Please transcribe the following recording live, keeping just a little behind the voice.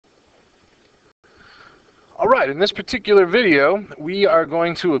Alright, in this particular video, we are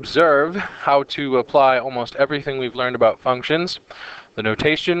going to observe how to apply almost everything we've learned about functions, the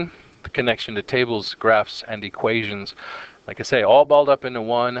notation, the connection to tables, graphs, and equations. Like I say, all balled up into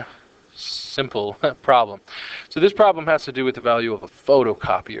one simple problem. So this problem has to do with the value of a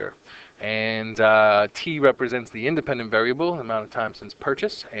photocopier. And t represents the independent variable, the amount of time since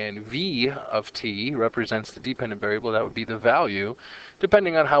purchase, and v of t represents the dependent variable, that would be the value,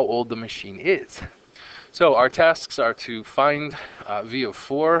 depending on how old the machine is. So our tasks are to find v of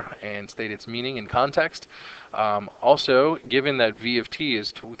 4 and state its meaning in context. Also, given that v of t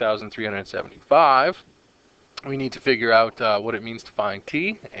is 2,375, we need to figure out what it means to find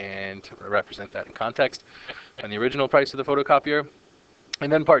t and to represent that in context, and the original price of the photocopier. And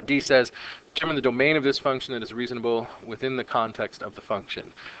then part D says, determine the domain of this function that is reasonable within the context of the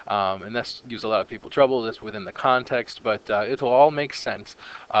function. And this gives a lot of people trouble, this within the context, but it'll all make sense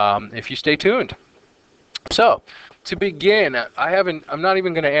if you stay tuned. So, to begin, I'm not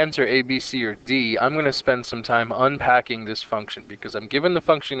even going to answer A, B, C, or D. I'm going to spend some time unpacking this function because I'm given the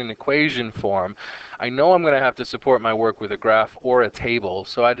function in equation form. I know I'm going to have to support my work with a graph or a table,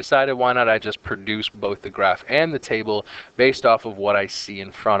 so I decided why not I just produce both the graph and the table based off of what I see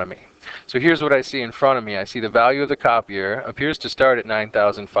in front of me. So here's what I see in front of me. I see the value of the copier appears to start at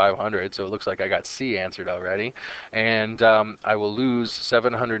 9,500, so it looks like I got C answered already, and I will lose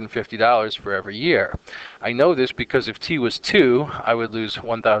 $750 for every year. I know this because if t was 2, I would lose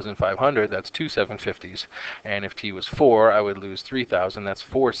 1,500, that's 2 750s, and if t was 4, I would lose 3,000, that's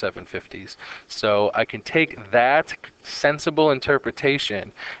 4 750s. So I can take that sensible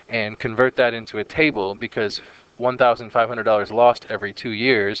interpretation and convert that into a table because $1,500 lost every 2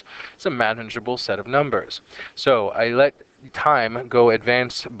 years is a manageable set of numbers. So I let time go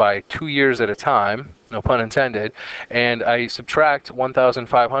advance by 2 years at a time, no pun intended, and I subtract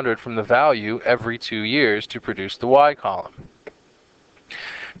 1,500 from the value every 2 years to produce the y column.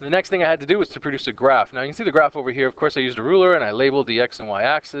 The next thing I had to do was to produce a graph. Now you can see the graph over here. Of course I used a ruler and I labeled the x and y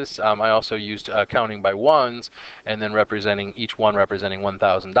axis. I also used counting by ones and then each one representing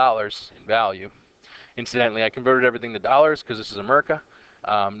 $1,000 in value. Incidentally, I converted everything to dollars because this is America,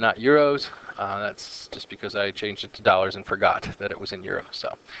 not euros. That's just because I changed it to dollars and forgot that it was in euros.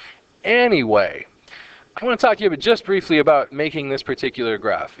 So anyway, I want to talk to you just briefly about making this particular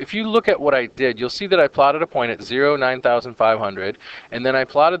graph. If you look at what I did, you'll see that I plotted a point at 0, 9,500, and then I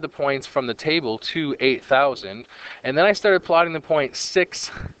plotted the points from the table to 8,000, and then I started plotting the point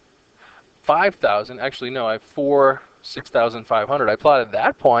 6, 5,000. Actually, no, I have 4, 6,500. I plotted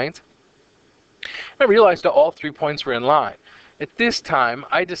that point. I realized that all 3 points were in line. At this time,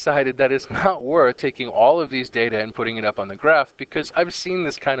 I decided that it's not worth taking all of these data and putting it up on the graph because I've seen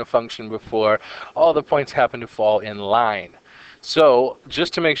this kind of function before. All the points happen to fall in line. So,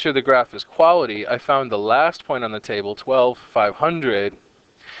 just to make sure the graph is quality, I found the last point on the table, 12,500,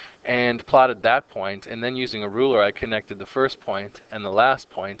 and plotted that point, and then using a ruler I connected the first point and the last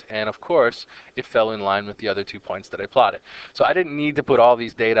point, and of course it fell in line with the other 2 points that I plotted. So I didn't need to put all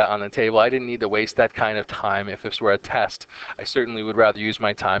these data on the table. I didn't need to waste that kind of time if this were a test. I certainly would rather use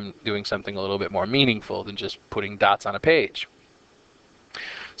my time doing something a little bit more meaningful than just putting dots on a page.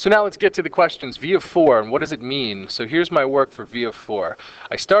 So now let's get to the questions. V of 4, and what does it mean? So here's my work for V of 4.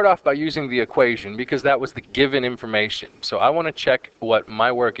 I start off by using the equation because that was the given information. So I want to check what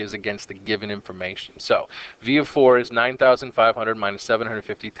my work is against the given information. So V of 4 is 9,500 minus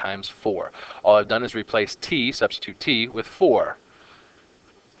 750 times 4. All I've done is replace t, substitute t, with 4.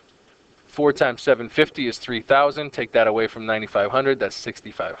 4 times 750 is 3,000. Take that away from 9,500, that's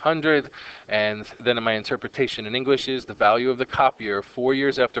 6,500. And then my interpretation in English is the value of the copier 4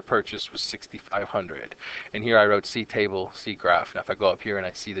 years after purchase was 6,500. And here I wrote C table, C graph. Now if I go up here and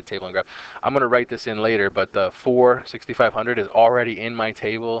I see the table and graph, I'm going to write this in later, but the 6,500 is already in my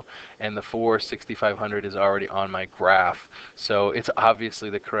table, and the 6,500 is already on my graph. So it's obviously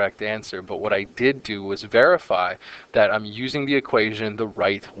the correct answer, but what I did do was verify that I'm using the equation the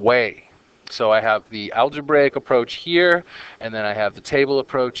right way. So I have the algebraic approach here, and then I have the table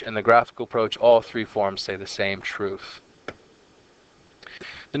approach and the graphical approach. All 3 forms say the same truth.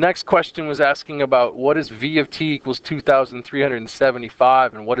 The next question was asking about what is V of t equals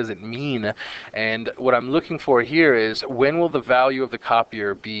 2,375 and what does it mean? And what I'm looking for here is when will the value of the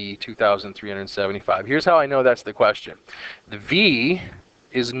copier be 2,375? Here's how I know that's the question. The V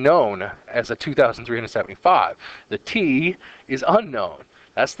is known as a 2,375. The t is unknown.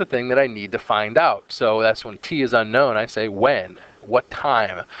 That's the thing that I need to find out. So that's when t is unknown, I say when. What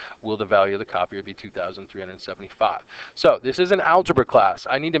time will the value of the copier be 2,375? So this is an algebra class.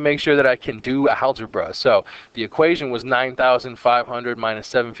 I need to make sure that I can do algebra. So the equation was 9,500 minus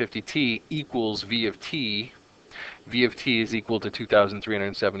 750t equals v of t. V of t is equal to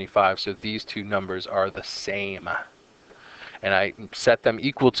 2,375, so these two numbers are the same. And I set them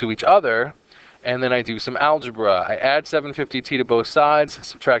equal to each other, and then I do some algebra. I add 750t to both sides,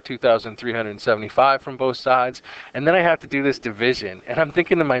 subtract 2,375 from both sides, and then I have to do this division. And I'm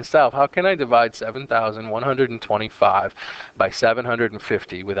thinking to myself, how can I divide 7,125 by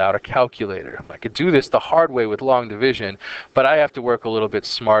 750 without a calculator? I could do this the hard way with long division, but I have to work a little bit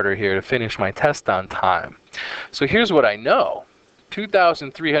smarter here to finish my test on time. So here's what I know.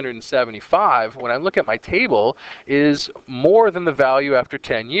 2,375, when I look at my table, is more than the value after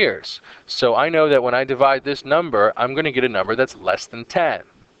 10 years. So I know that when I divide this number, I'm going to get a number that's less than 10.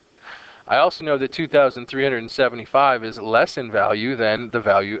 I also know that 2,375 is less in value than the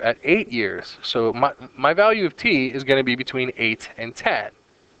value at 8 years. So my value of t is going to be between 8 and 10.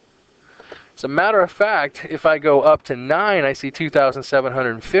 As a matter of fact, if I go up to 9, I see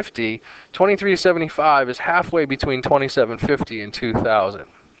 2,750. 2,375 is halfway between 2,750 and 2,000.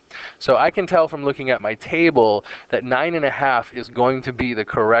 So I can tell from looking at my table that 9.5 is going to be the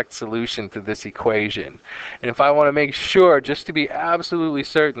correct solution to this equation. And if I want to make sure, just to be absolutely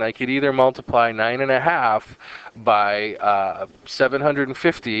certain, I could either multiply 9.5 by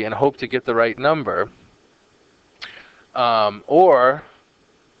 750 and hope to get the right number,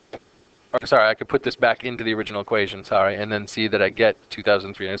 sorry, I could put this back into the original equation, and then see that I get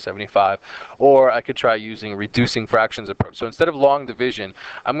 2,375. Or I could try using reducing fractions approach. So instead of long division,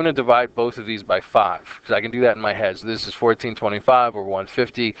 I'm going to divide both of these by 5, because I can do that in my head. So this is 1425 over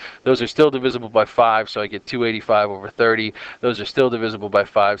 150. Those are still divisible by 5, so I get 285 over 30. Those are still divisible by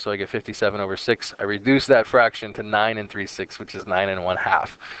 5, so I get 57 over 6. I reduce that fraction to 9 3/6, which is 9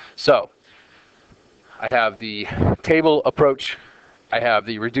 1/2. So I have the table approach, I have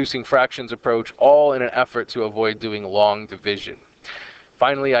the reducing fractions approach, all in an effort to avoid doing long division.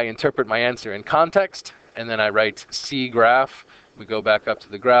 Finally, I interpret my answer in context, and then I write C graph. We go back up to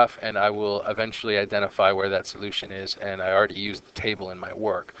the graph, and I will eventually identify where that solution is, and I already used the table in my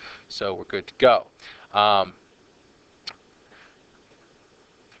work, so we're good to go.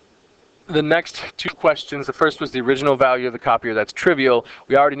 The next two questions, the first was the original value of the copier. That's trivial.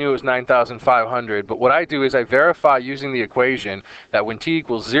 We already knew it was 9,500, but what I do is I verify using the equation that when t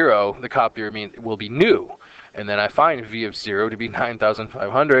equals 0, the copier will be new. And then I find v of 0 to be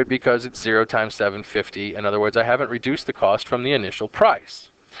 9,500 because it's 0 times 750. In other words, I haven't reduced the cost from the initial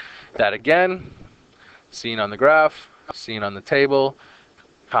price. That again, seen on the graph, seen on the table,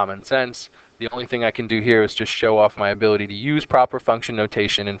 common sense. The only thing I can do here is just show off my ability to use proper function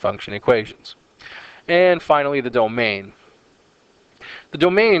notation in function equations. And finally, the domain. The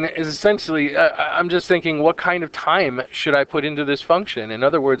domain is essentially, I'm just thinking, what kind of time should I put into this function? In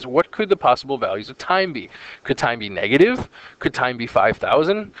other words, what could the possible values of time be? Could time be negative? Could time be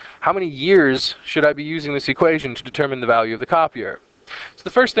 5,000? How many years should I be using this equation to determine the value of the copier? So the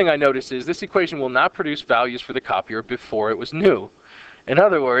first thing I notice is this equation will not produce values for the copier before it was new. In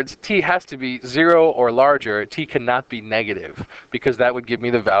other words, t has to be 0 or larger. T cannot be negative, because that would give me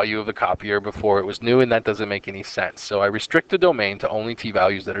the value of the copier before it was new, and that doesn't make any sense. So I restrict the domain to only t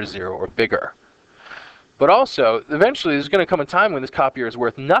values that are 0 or bigger. But also, eventually there's going to come a time when this copier is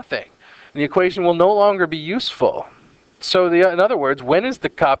worth nothing, and the equation will no longer be useful. So in other words, when is the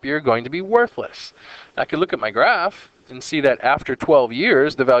copier going to be worthless? I could look at my graph and see that after 12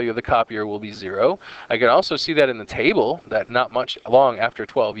 years, the value of the copier will be 0. I can also see that in the table, that not much long after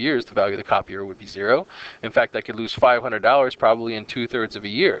 12 years, the value of the copier would be 0. In fact, I could lose $500 probably in 2/3 of a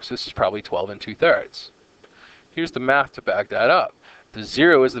year. So this is probably 12 2/3. Here's the math to back that up. The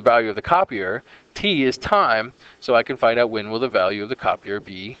 0 is the value of the copier. T is time. So I can find out when will the value of the copier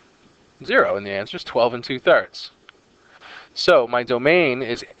be 0. And the answer is 12 2/3. So my domain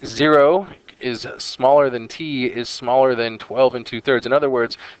is 0 is smaller than t is smaller than 12 2/3. In other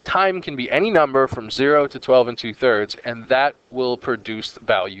words, time can be any number from 0 to 12 2/3, and that will produce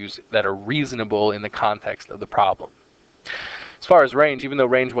values that are reasonable in the context of the problem. As far as range, even though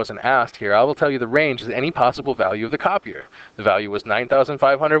range wasn't asked here, I will tell you the range is any possible value of the copier. The value was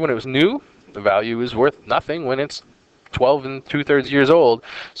 9,500 when it was new. The value is worth nothing when it's 12 2/3 years old.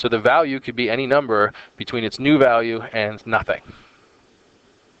 So the value could be any number between its new value and nothing.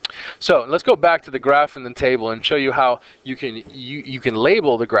 So let's go back to the graph and the table and show you how you can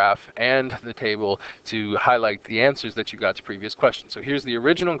label the graph and the table to highlight the answers that you got to previous questions. So here's the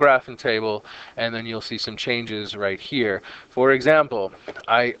original graph and table, and then you'll see some changes right here. For example,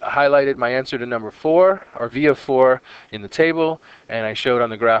 I highlighted my answer to number 4, or V of 4, in the table, and I showed on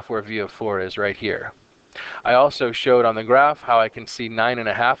the graph where V of 4 is right here. I also showed on the graph how I can see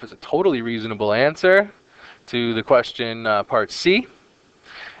 9.5 is a totally reasonable answer to the question part C.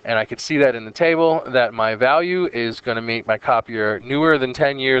 And I could see that in the table that my value is going to make my copier newer than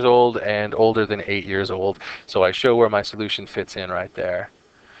 10 years old and older than 8 years old. So I show where my solution fits in right there.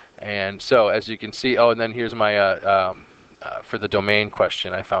 And so as you can see, oh, and then here's my, for the domain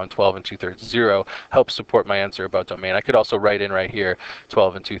question, I found 12 2/3 0 helps support my answer about domain. I could also write in right here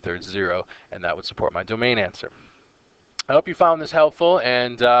 12 2/3 0, and that would support my domain answer. I hope you found this helpful,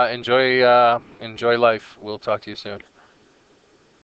 and enjoy life. We'll talk to you soon.